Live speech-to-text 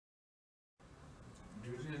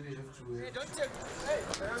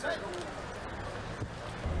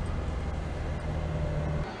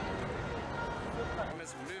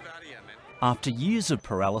After years of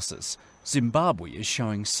paralysis, Zimbabwe is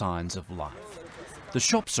showing signs of life. The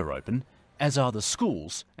shops are open, as are the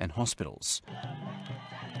schools and hospitals.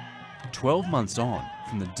 12 months on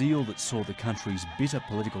from the deal that saw the country's bitter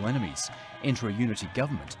political enemies enter a unity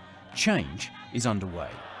government, change is underway.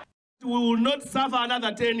 We will not suffer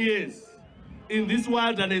another 10 years in this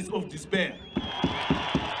wilderness of despair.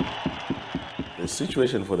 The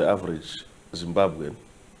situation for the average Zimbabwean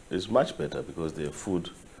is much better because they have food,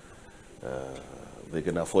 they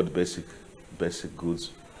can afford basic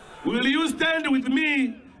goods. Will you stand with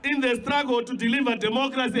me in the struggle to deliver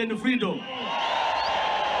democracy and freedom?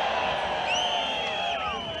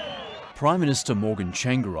 Prime Minister Morgan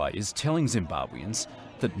Tsvangirai is telling Zimbabweans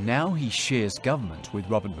that now he shares government with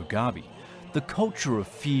Robert Mugabe, the culture of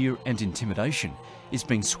fear and intimidation is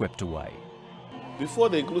being swept away. Before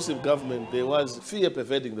the inclusive government, there was fear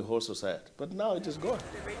pervading the whole society, but now it is gone.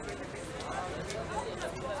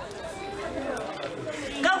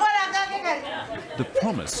 The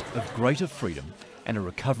promise of greater freedom and a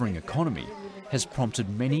recovering economy has prompted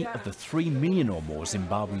many of the 3 million or more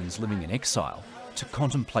Zimbabweans living in exile to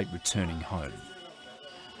contemplate returning home.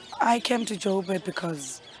 I came to Joburg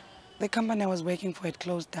because the company I was working for had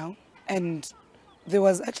closed down and there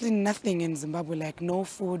was actually nothing in Zimbabwe, like no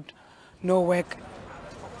food, no work.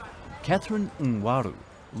 Catherine Ngwaru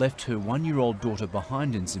left her 1-year-old daughter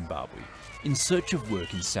behind in Zimbabwe in search of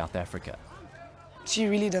work in South Africa. She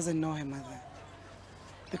really doesn't know her mother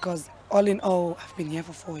because all in all, I've been here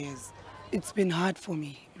for 4 years. It's been hard for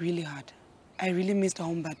me, really hard. I really missed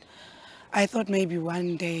home, but I thought maybe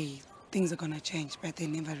one day things are going to change, but they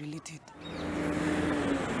never really did.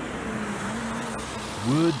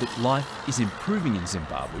 Word that life is improving in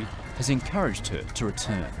Zimbabwe has encouraged her to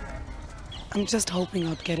return. I'm just hoping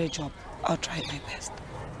I'll get a job. I'll try my best.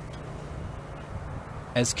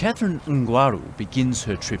 As Catherine Ngwaru begins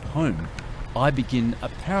her trip home, I begin a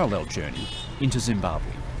parallel journey into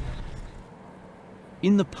Zimbabwe.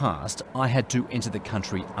 In the past, I had to enter the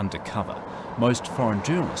country undercover. Most foreign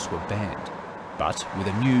journalists were banned. But with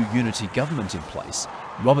a new unity government in place,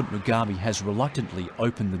 Robert Mugabe has reluctantly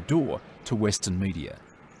opened the door to Western media.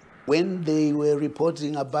 When they were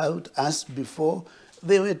reporting about us before,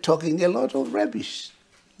 they were talking a lot of rubbish,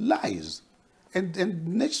 lies. And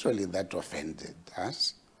naturally that offended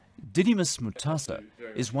us. Didymus Mutsasa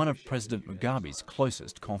is one of President Mugabe's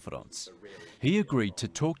closest confidants. He agreed to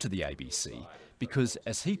talk to the ABC because,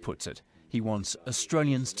 as he puts it, he wants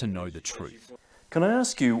Australians to know the truth. Can I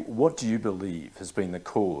ask you, what do you believe has been the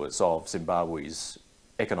cause of Zimbabwe's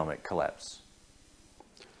economic collapse?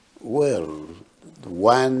 Well,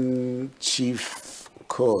 one chief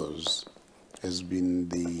cause has been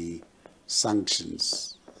the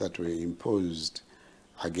sanctions that were imposed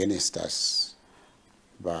against us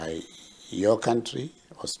by your country,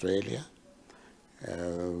 Australia.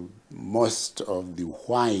 Most of the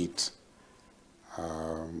white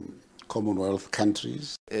Commonwealth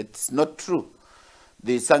countries. It's not true.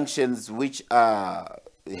 The sanctions which are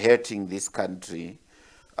hurting this country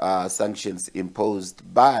are sanctions imposed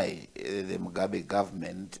by the Mugabe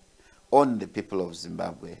government on the people of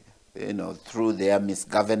Zimbabwe, through their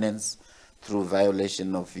misgovernance, through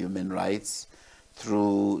violation of human rights,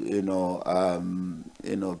 through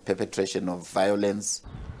perpetration of violence.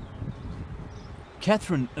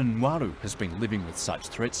 Catherine Ngwaru has been living with such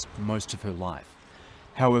threats most of her life.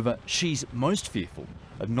 However, she's most fearful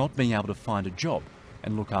of not being able to find a job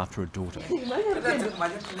and look after a daughter.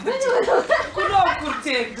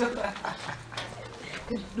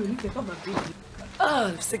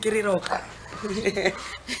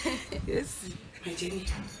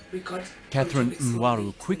 Catherine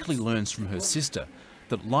Ngwaru quickly learns from her sister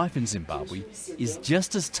that life in Zimbabwe is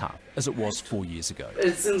just as tough as it was 4 years ago.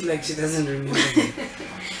 It seems like she doesn't remember me.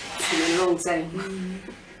 It's been a long time.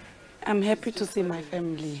 I'm happy to see my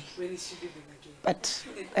family, but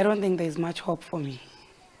I don't think there's much hope for me.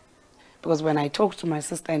 Because when I talked to my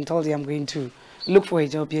sister and told her I'm going to look for a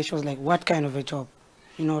job here, she was like, what kind of a job?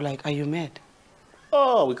 Are you mad?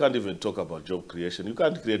 Oh, we can't even talk about job creation. You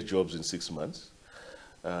can't create jobs in 6 months,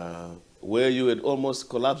 where you had almost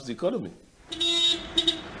collapsed the economy.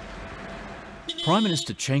 Prime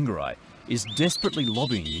Minister Tsvangirai is desperately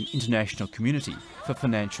lobbying the international community for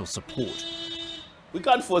financial support. We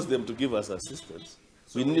can't force them to give us assistance.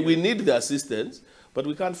 We need the assistance, but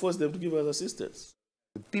we can't force them to give us assistance.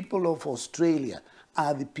 The people of Australia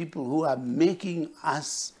are the people who are making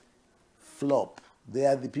us flop. They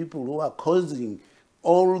are the people who are causing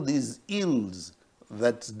all these ills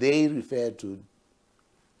that they refer to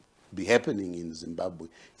be happening in Zimbabwe,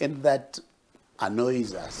 and that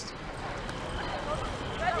annoys us.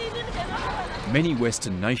 Many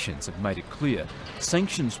Western nations have made it clear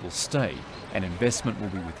sanctions will stay and investment will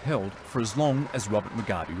be withheld for as long as Robert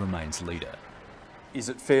Mugabe remains leader. Is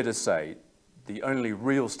it fair to say the only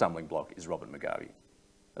real stumbling block is Robert Mugabe,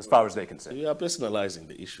 as far as they're concerned? You are personalizing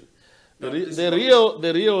the issue.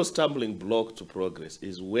 The real stumbling block to progress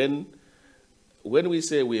is when we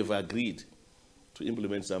say we have agreed to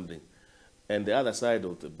implement something and the other side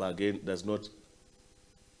of the bargain does not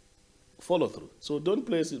follow through. So don't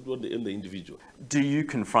place it on the individual. Do you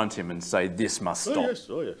confront him and say this must stop? Oh yes,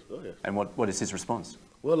 oh yes, oh yes. And what is his response?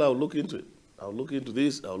 Well, I'll look into it. I'll look into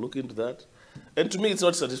this, I'll look into that. And to me, it's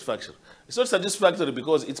not satisfactory. It's not satisfactory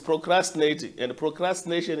because it's procrastinating, and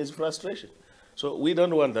procrastination is frustration. So we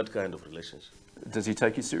don't want that kind of relationship. Does he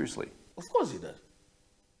take you seriously? Of course he does.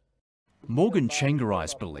 Morgan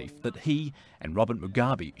Tsvangirai's belief that he and Robert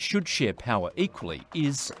Mugabe should share power equally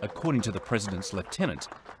is, according to the president's lieutenant,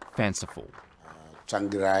 fanciful.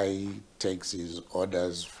 Tsvangirai takes his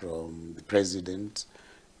orders from the president,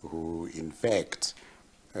 who in fact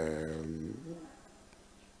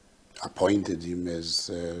appointed him as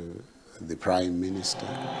the Prime Minister.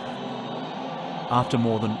 After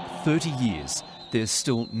more than 30 years, there's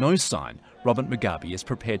still no sign Robert Mugabe is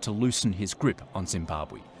prepared to loosen his grip on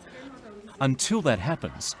Zimbabwe. Until that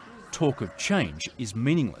happens, talk of change is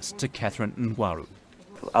meaningless to Catherine Ngwaru.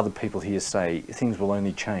 Other people here say things will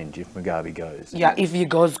only change if Mugabe goes. Yeah, if he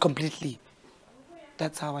goes completely.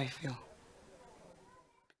 That's how I feel.